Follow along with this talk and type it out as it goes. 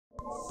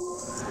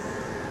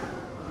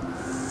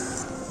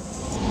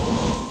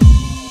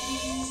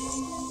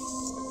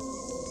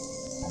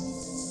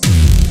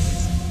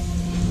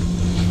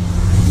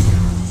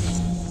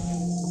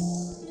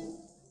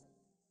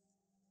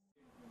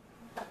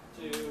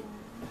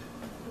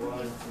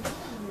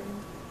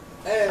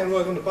And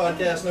welcome to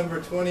podcast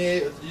number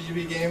 28 with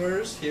GGB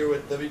Gamers, here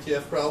with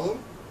WTF Problem.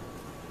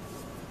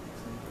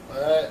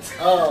 Alright.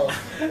 Oh.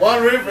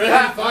 One roof for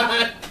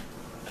fun.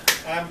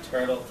 I'm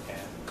Turtle Cat.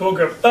 Cool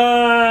Grip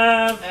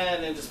 5.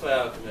 And then just play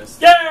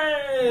Alchemist.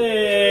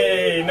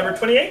 Yay! Number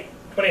 28?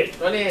 28.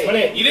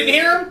 28. You didn't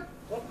hear him?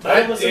 I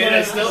don't listen did. when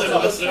I still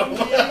didn't listen to him.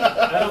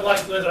 I don't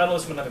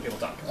listen when other people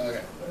talk.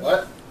 Okay.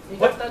 What? You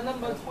got that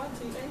number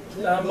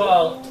 28?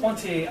 Number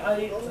 28.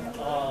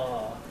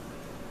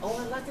 Oh,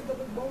 I like it, the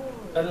big boy.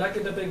 I like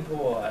it, the big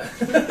boy.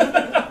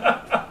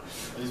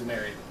 He's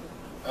married.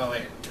 Oh,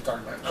 wait. You're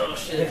talking about Oh,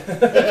 shit.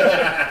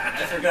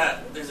 I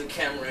forgot. There's a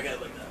camera. I gotta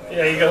look that way.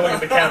 Yeah, you gotta look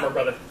at the camera,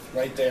 brother.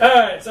 right there.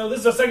 Alright, so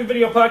this is our second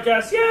video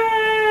podcast. Yay!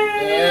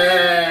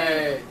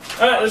 Yay!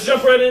 Alright, let's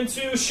jump right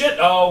into shit.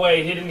 Oh,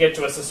 wait, he didn't get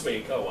to us this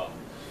week. Oh, well.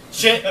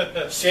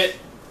 Shit.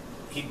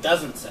 He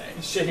doesn't say.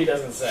 Shit he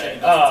doesn't say. Shit he doesn't say.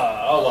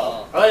 Oh,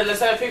 well. Alright, let's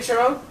have a picture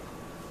of.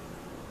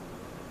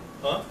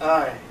 Huh?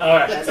 Alright.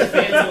 Alright. That's a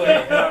fancy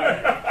way.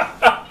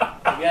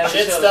 Alright.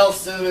 Shit Stealth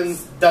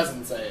Simmons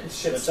doesn't say.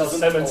 Shit Which Stealth isn't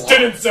Simmons a lot.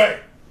 didn't say.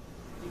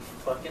 You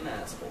fucking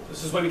asshole.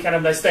 This is why we can't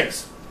have nice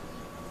things.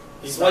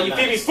 He's Well, not you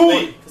nice. feed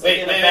me food.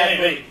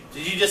 Wait.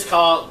 Did you just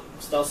call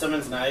Stealth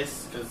Simmons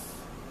nice? Because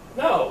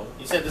No.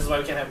 you said this is why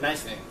we can't have nice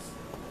things.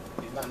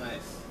 He's not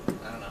nice. I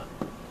don't know.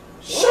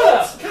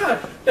 Shut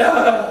up!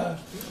 God.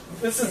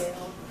 This is...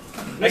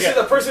 This is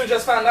the person who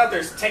just found out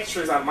there's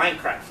textures on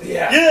Minecraft.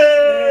 Yeah.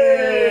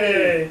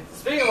 Yay!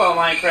 Speaking about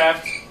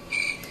Minecraft,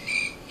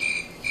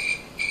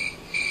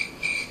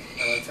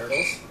 I like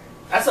turtles.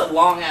 that's a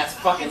long ass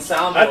fucking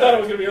soundboard. I thought it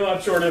was going to be a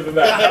lot shorter than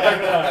that. I'm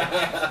not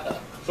gonna lie.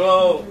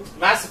 So,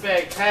 Mass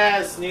Effect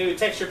has new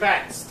texture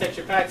packs.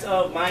 Texture packs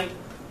of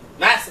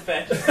Mass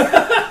Effect.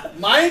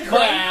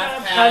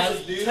 Minecraft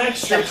has new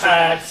texture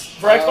packs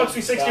for Xbox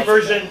 360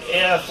 version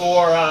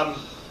for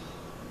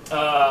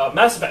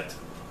Mass Effect.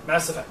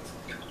 Mass Effect.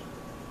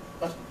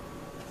 What?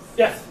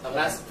 Yeah. A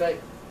Mass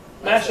Effect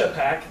Mashup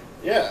pack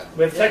Yeah.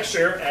 with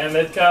texture, and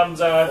it comes,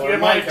 if you ever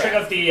want to check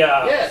out the...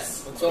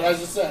 Yes. That's what I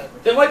just said.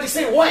 Then why'd you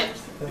say what?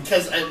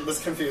 Because it was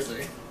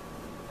confusing.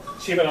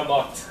 Achievement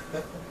unlocked.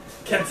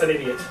 Kent's an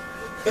idiot.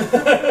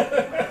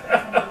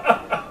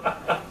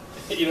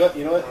 You know what? I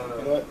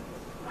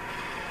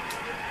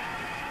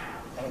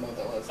don't know what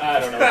that was. I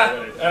don't know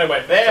what it is.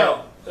 Anyway,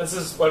 Fail. so this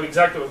is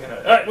exactly what we're going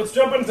to... Alright, let's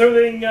jump into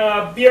the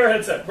VR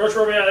headset.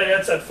 Virtual reality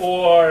headset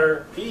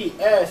for...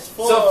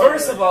 PS4. So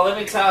first of all, let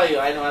me tell you,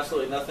 I know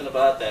absolutely nothing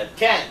about that.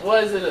 Kent,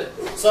 what is it?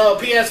 So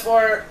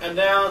PS4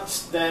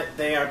 announced that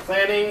they are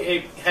planning a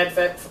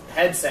headset. A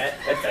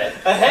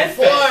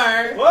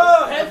Headfest.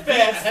 Whoa,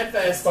 Headfest.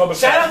 Headfest.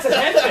 Shout out to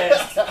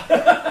Headfest.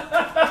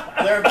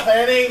 They're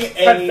planning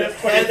a Headfest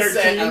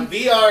headset, 2013. a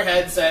VR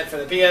headset for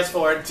the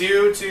PS4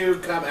 due to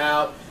come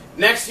out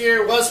next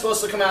year. Was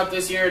supposed to come out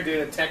this year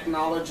due to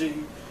technology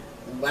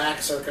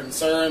lacks or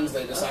concerns.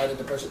 They decided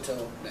to push it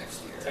till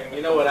next year.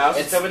 You know what else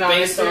is It's coming out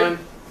based next year? on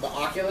the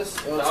Oculus.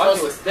 The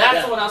Oculus.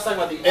 That's the one I was talking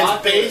about. The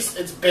Oculus.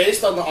 It's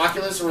based on the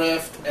Oculus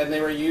Rift, and they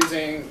were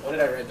using what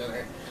did I write down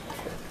there?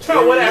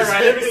 Oh, whatever.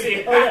 I never see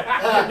it. Oh,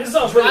 yeah. This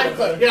sounds really Drive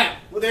good. Clip. Yeah,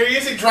 well, they were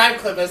using Drive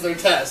Clip as their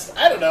test.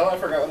 I don't know. I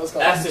forgot what it was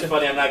called. That's just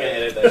funny. I'm not gonna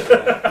edit that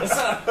shit out.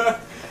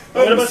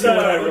 What about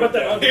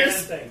that on-demand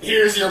thing?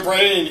 Here's your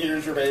brain.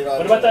 Here's your brain.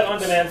 What about that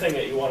on-demand thing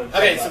that you wanted to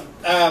Okay, talk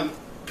so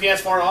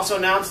PS4 also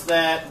announced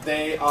that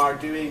they are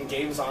doing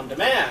games on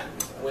demand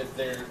with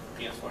their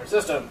PS4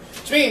 system,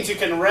 which means you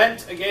can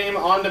rent a game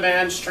on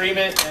demand, stream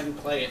it, and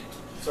play it.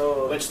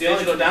 So, Which the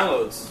digital only-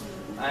 downloads.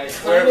 I Kind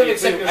swear, of,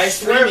 except you're I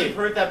swear streaming. we've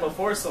heard that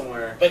before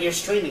somewhere. But you're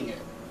streaming it.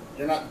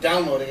 You're not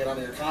downloading it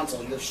onto your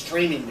console. You're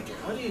streaming the game.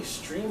 How do you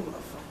stream a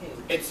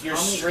fucking... It's you're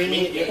How many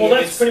streaming. games? Well,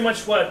 that's it's- pretty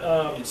much what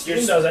it's Steam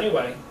your- does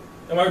anyway.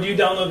 Or do you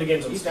download the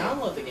games on You Steam?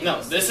 download the game.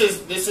 No, this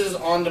is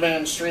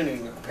on-demand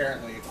streaming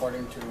apparently,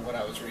 according to what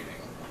I was reading.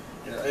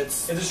 You know,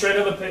 it's Is it straight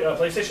on the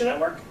PlayStation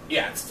Network?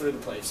 it's through the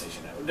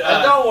PlayStation Network.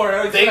 Don't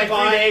worry. they They like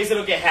buy- 3 days,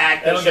 it'll get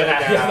hacked. It'll get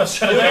hacked. Yeah, they'll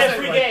shut it You'll down get for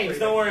free like games. 3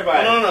 Don't worry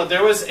about it. No.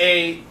 There was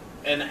an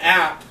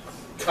app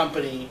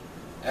company.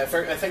 I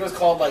think it was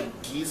called like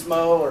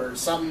Gizmo or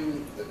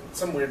some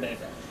weird name,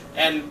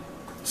 and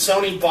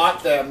Sony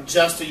bought them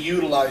just to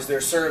utilize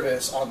their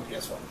service on the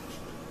PS1.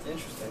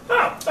 Interesting. Oh,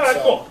 alright,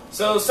 So- cool.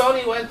 So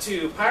Sony went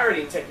to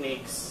pirating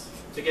techniques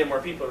to get more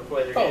people to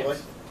play their Probably.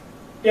 games.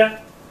 Yeah,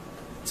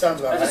 Sounds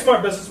about that's a right.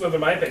 smart business move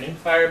in my opinion.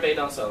 Pirate Bay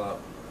don't sell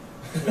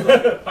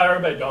out.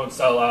 Pirate Bay don't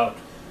sell out.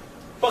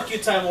 Fuck you,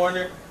 Time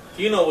Warner.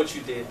 You know what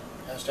you did.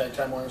 Hashtag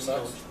Time Warner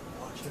sucks.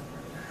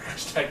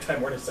 Hashtag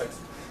Time Warner sucks.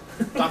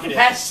 Talking to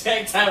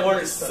Hashtag Time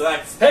Warner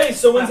sucks. Hey,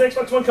 so when's the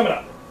Xbox One coming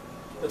out?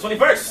 The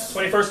 21st.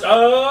 21st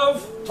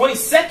of...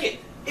 22nd.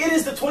 It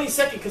is the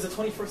 22nd because the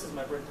 21st is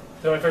my birthday.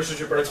 21st is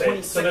your birthday.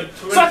 22nd. So the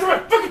So after my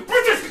fucking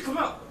birthday's gonna come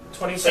out.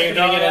 22nd. So you're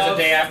doing it as a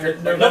day after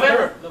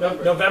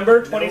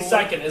November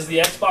 22nd is the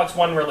Xbox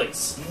One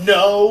release.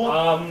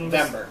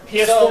 November.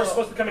 PS4 is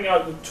supposed to be coming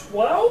out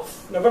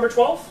November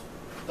 12th?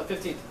 The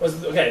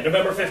 15th.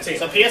 November 15th.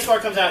 So PS4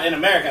 comes out in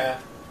America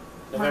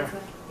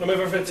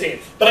November 15th.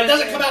 But it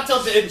doesn't come out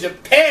in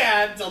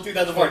Japan till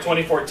 2014.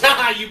 2014.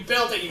 Haha, you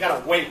built it, you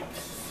gotta wait.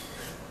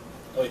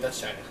 Oh wait,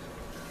 that's China.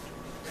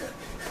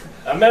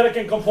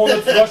 American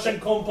components, Russian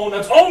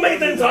components, all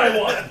made in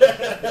Taiwan.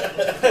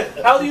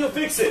 How do you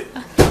fix it?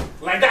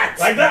 Like that.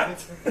 Like that.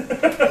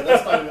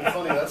 That's not even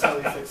funny, that's how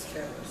we fix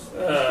cameras.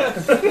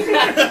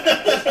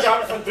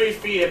 Drop it from 3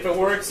 feet. If it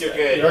works, you're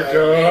good. You're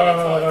good.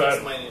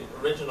 That's my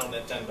original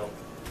Nintendo.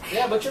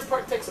 Yeah, but you're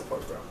part tech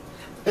support, bro.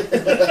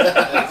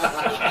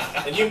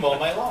 And you mow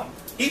my lawn.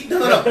 He's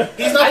not I the think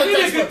tech there's a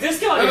good support.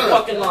 discount on your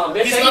fucking lawn,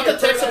 bitch. He's not the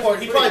tech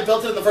support. He probably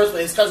built it in the first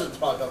place. His cousin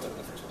probably built it in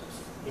the first place.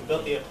 You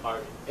built the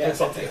Atari. Yeah,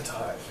 It's all same the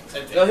time.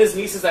 thing. No, his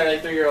nieces are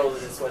like 3-year-olds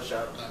in his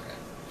sweatshop.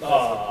 Okay.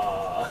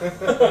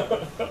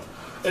 Aww.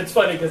 It's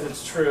funny because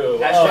it's true.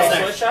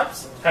 Hashtag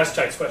sweatshops?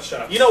 Hashtag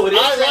sweatshop. You know what it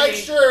is? I like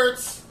trendy?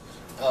 shirts.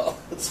 Oh,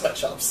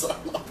 sweatshops.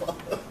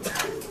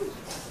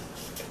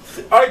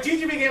 Our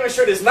GGB Gamer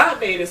shirt is not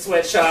made in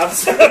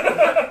sweatshops.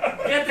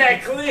 Get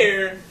that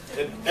clear.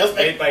 It's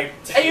made by...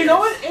 Hey, you know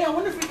what? Hey, I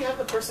wonder if we can have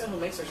the person who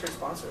makes our shirt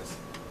sponsor us.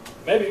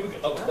 Maybe we could.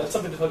 Oh, that's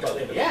something to talk about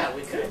later. Yeah,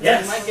 we could.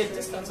 Yes. We might get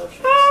discounts on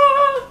shirts.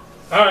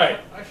 All right.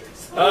 Our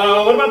shirts.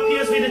 What about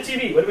PS Vita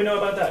TV? What do we know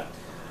about that?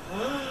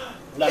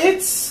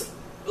 It's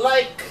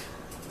like...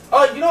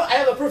 Oh, you know, I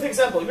have a perfect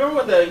example. You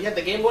remember when you had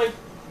the Game Boy?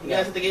 You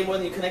guys had the Game Boy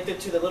and you connected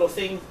to the little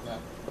thing? Yeah.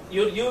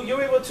 You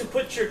were able to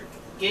put your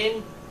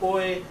Game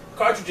Boy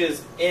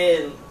cartridges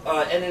in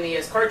an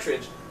NES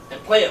cartridge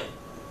and play them.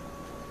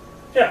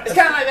 Yeah. It's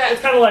kind of like that.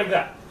 It's kind of like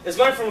that. It's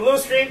going from a little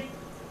screen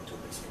to a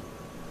big screen.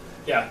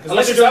 Yeah. Because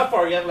Unless you're South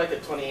Park, you have like a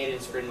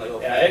 28-inch screen.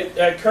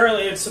 Like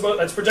currently, it's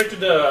projected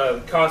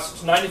to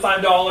cost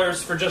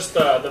 $95 for just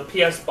the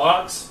PS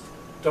box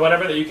to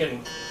whatever that you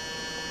can.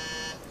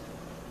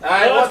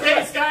 Alright, Well, well,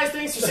 that's thanks, guys.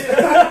 Thanks for seeing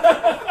that.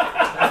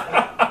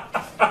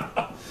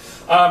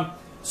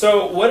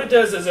 So what it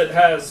does is it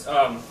has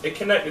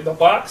the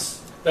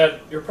box that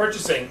you're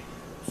purchasing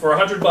for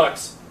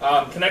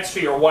 $100 connects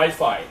to your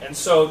Wi-Fi, and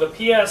so your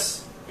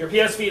PS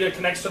Vita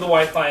connects to the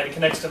Wi-Fi and it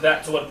connects to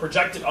that to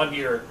project it onto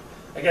your,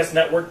 I guess,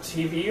 network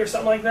TV or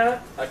something like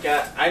that.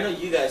 Okay, I know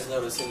you guys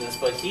noticing this,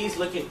 but he's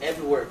looking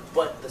everywhere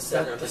but the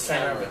center of the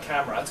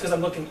camera. That's because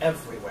I'm looking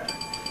everywhere.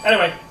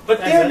 Anyway, But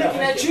they're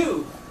looking at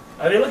you.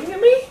 Are they looking at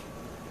me?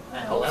 I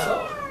hope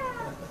so.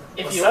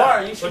 If What's you that?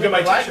 are, you should Look hit at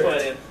the my like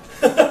t-shirt.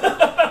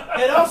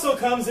 button. It also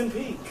comes in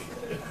pink.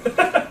 Wait.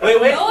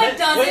 No, it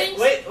doesn't.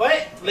 Wait.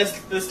 Let's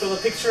fill a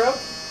picture up.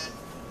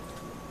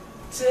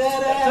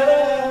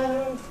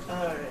 Ta-da!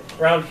 Alright.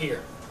 Around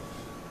here.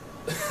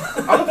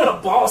 I'm gonna put a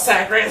ball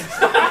sack right there.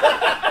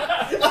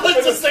 I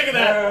was just thinking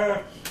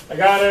that. I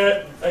got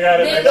it. They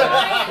That's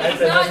lie. it, It just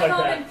does not like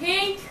come that. in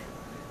pink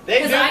They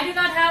because do. I do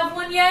not have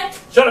one yet.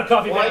 Shut up,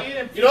 coffee Why man. you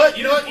didn't? You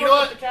know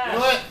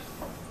what?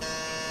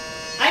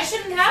 I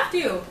shouldn't have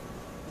to.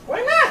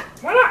 Why not?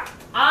 Why not?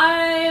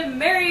 I'm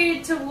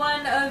married to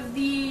one of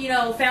the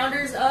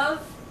founders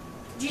of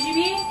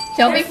GGB.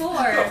 Don't be-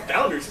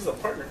 Founders, he's a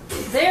partner.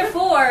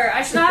 Therefore,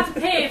 I should not have to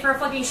pay for a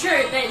fucking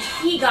shirt that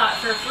he got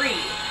for free.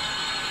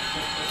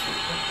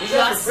 He's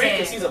not for Just free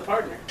because saying. he's a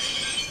partner.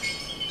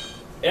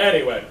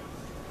 Anyway,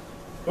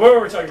 what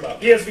were we talking about?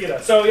 PS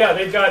Vita. So yeah,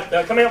 they've got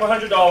coming up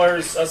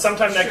 $100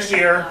 sometime next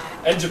year,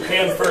 and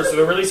Japan first. So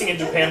they're releasing in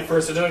Japan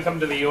first. It doesn't come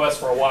to the US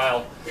for a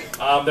while.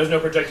 There's no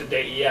projected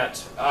date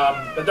yet.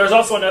 But there's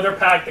also another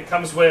pack that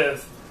comes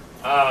with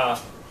a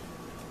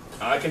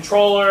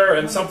controller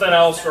and something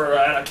else for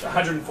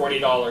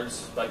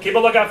 $140. But keep a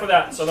lookout for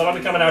that. So that'll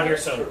be coming out here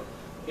soon.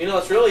 You know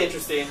what's really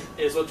interesting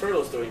is what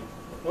Turtle's doing.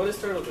 What is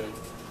Turtle doing?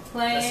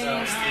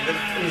 Playing.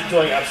 He's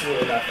doing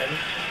absolutely nothing.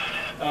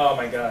 Oh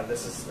my god,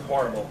 this is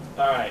horrible.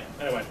 Alright,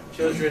 anyway.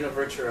 Children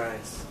avert your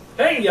eyes.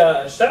 Hey,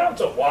 shout out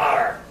to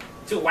Water.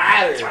 To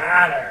water.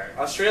 Water.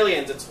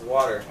 Australians, it's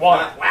water.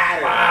 Water. Not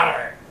water.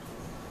 Water.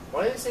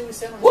 Why did they say we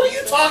sound like What are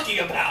you talking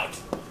about?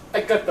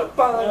 I got the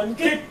bun.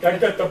 Kick. I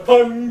got the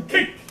pun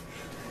kick.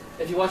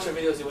 If you watch our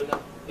videos, you would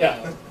know.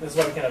 Yeah, this is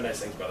why we can't have nice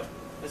things, brother.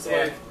 That's the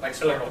one. Like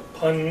Squirtle.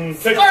 Pun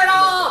kick.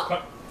 Squirtle!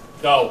 Pun-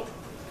 No.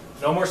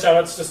 No more shout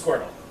outs to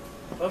Squirtle.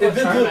 What about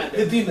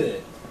Charmander?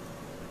 Charmander.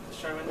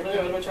 Charmander?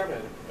 What about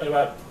Charmander? What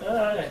about?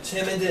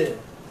 Charmander.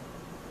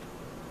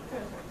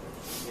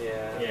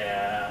 Yeah.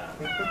 Yeah.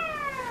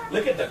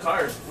 Look at the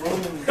cars.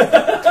 Vroom. Alright,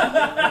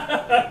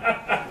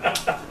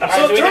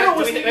 So do we Turtle have-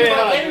 was do we- thinking wait, about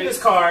hold on, getting do we- this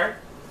car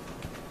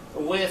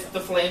with the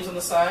flames on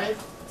the side.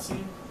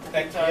 See?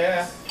 Heck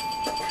yeah.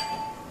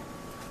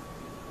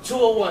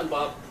 201,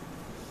 Bob.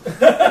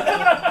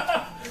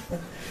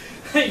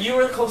 You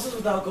were the closest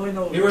without going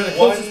over. You were the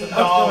closest to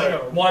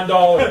 $1.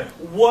 $1.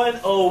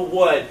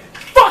 101.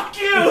 Fuck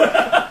you!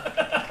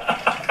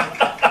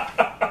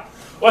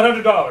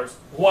 $100.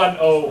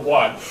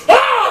 101.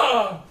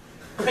 Ah!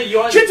 You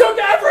want- She took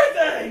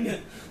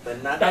everything!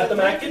 But not Got the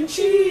mac and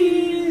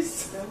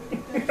cheese.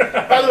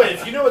 By the way,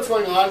 if you know what's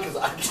going on, because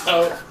I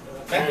don't.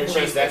 Mac and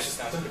cheese, that just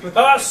sounds good.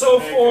 So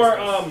for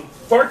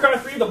Far Cry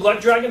 3, the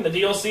Blood Dragon, the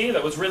DLC,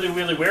 that was really,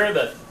 really weird.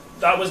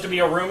 That was to be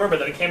a rumor, but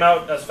then it came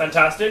out as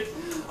fantastic.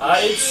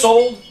 It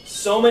sold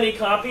so many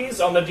copies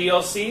on the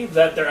DLC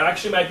that they're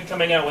actually might be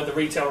coming out with the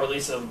retail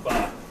release of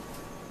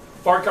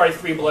Far Cry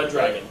 3 Blood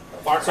Dragon.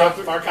 Far Cry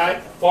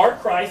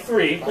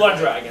 3 Blood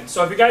Dragon.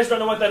 So if you guys don't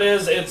know what that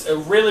is, it's a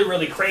really,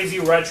 really crazy,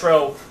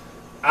 retro,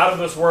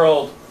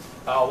 out-of-this-world,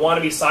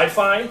 wannabe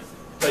sci-fi,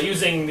 but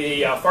using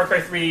the Far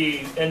Cry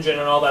 3 engine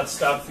and all that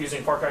stuff,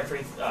 using Far Cry 3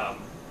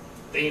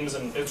 themes,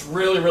 and it's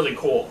really, really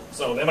cool.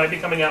 So they might be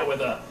coming out with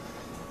a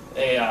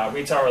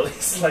retail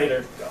release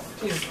later.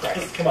 Jesus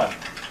Christ, come on.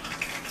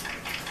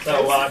 So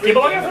keep a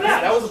lookout for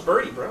that. That was a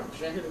birdie, bro.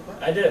 Should I hit it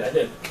back? I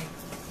did.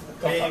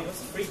 Hey,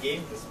 what's a free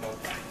game this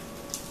month?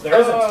 There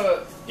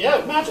isn't.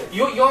 Yeah, Magic.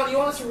 You want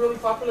us to really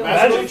popular?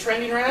 Magic? Really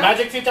trending right now?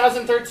 Magic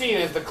 2013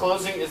 is the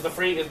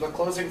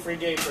closing free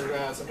game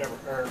for September,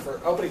 or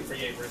for opening free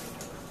game for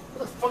September.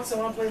 What the fuck's I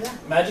want to play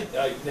that? Magic.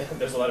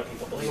 There's a lot of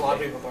people. There's a lot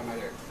of people playing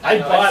Magic. I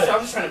bought I'm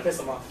it. just trying to piss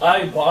them off.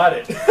 I bought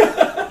it. You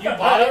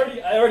bought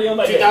it? I already own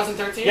my game.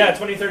 2013? Yeah,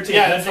 2013.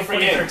 Yeah, That's that's a free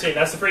game. 2013.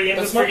 That's the free game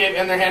That's this month? free game,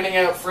 and they're handing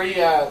out three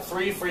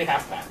free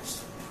half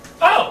packs.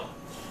 Oh!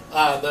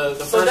 The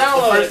So first,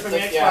 download the it first, from the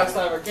yeah. Xbox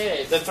Live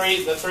Arcade.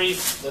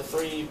 The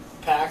three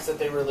packs that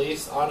they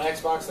release on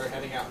Xbox, they're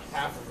handing out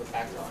half of the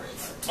pack already.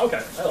 Okay,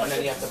 I And like then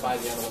it. you have to buy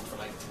the other one for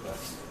like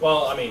 $2.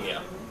 Well, I mean,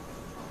 yeah.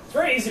 It's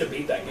very easy to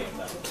beat that game,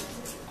 though.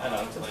 I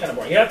know, it's kind of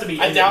boring. You have to be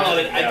I into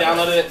downloaded Magic the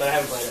downloaded it, but I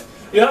haven't played it.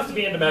 Gathering. You have to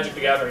be into Magic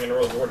the Gathering in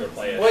order to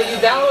play it. Wait, you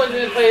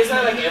downloaded and played? Is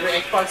that like every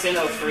Xbox game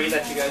that was free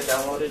that you guys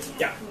downloaded?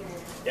 Yeah.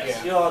 Yes.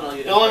 Yeah. You all know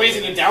you The only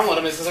reason you download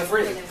them is because they're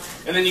free.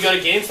 And then you go to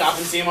GameStop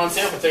and see them on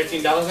sale for $13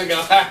 and go,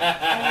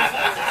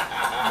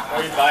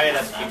 Or you buy it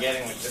at the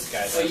beginning like this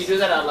guy So you does. do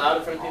that out loud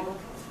in front of people?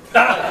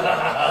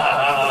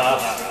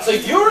 So So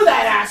you're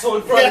that asshole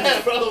in front of yeah,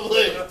 me.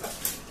 probably.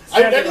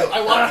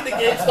 I walk into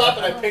GameStop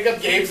and I pick up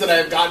games that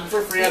I've gotten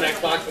for free on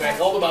Xbox and I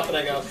hold them up and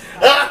I go,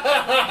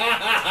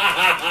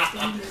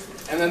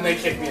 and then they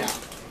kick me out.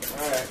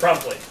 Alright.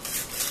 promptly.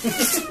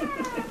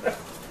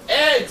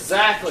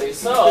 Exactly.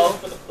 So,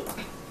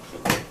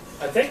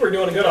 I think we're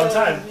doing good on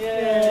time.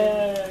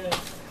 Yay!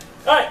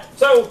 Alright,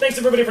 so thanks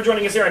everybody for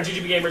joining us here on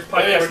GGB Gamers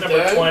Podcast we're number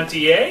done.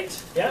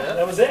 28. Yeah,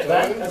 that was it,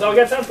 man. That's all we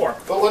got time for.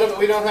 But what if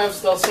we don't have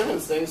Stealth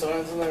Simmons thing, so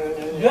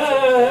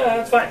Yeah,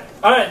 that's fine.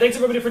 Alright, thanks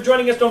everybody for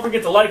joining us. Don't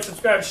forget to like,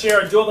 subscribe,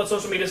 share, do all that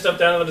social media stuff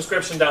down in the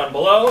description down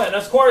below. And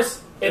of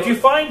course, if you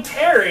find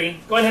Perry,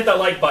 go ahead and hit that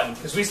like button,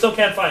 because we still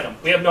can't find him.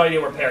 We have no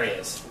idea where Perry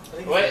is.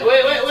 wait.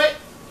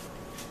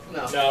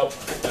 No.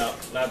 No,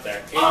 not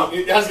there. I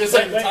was gonna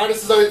say, the TARDIS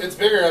is always, it's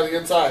bigger on the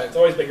inside. It's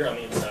always bigger on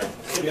the inside.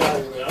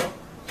 Yeah.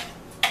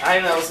 I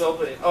know it's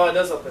opening. Oh, it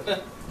does open.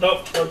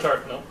 Nope, no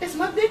card, no. It's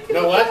my dick. You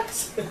know what?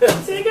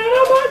 Take out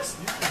how much?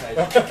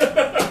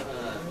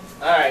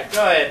 Alright,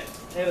 go ahead.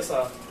 Hit us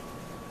off.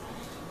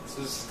 This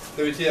is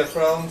WTF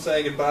From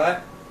saying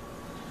goodbye.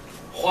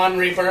 Juan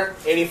Reaper,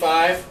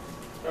 85.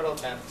 Turtle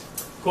 10.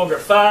 Cougar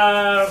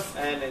 5.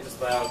 And they just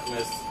by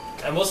Alchemist.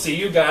 And we'll see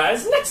you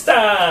guys next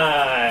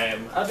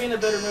time. I'll be in a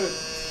better mood.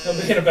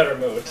 He'll be in a better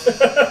mood.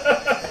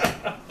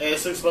 Hey,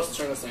 Suke's supposed to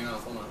turn this thing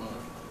off. Hold on.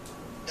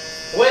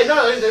 Wait,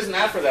 no, there's an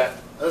ad for that.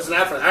 There's an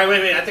app for that. Alright,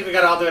 wait. I think we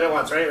gotta all do it at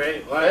once.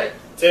 Ready? 1, Right.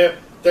 2,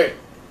 3.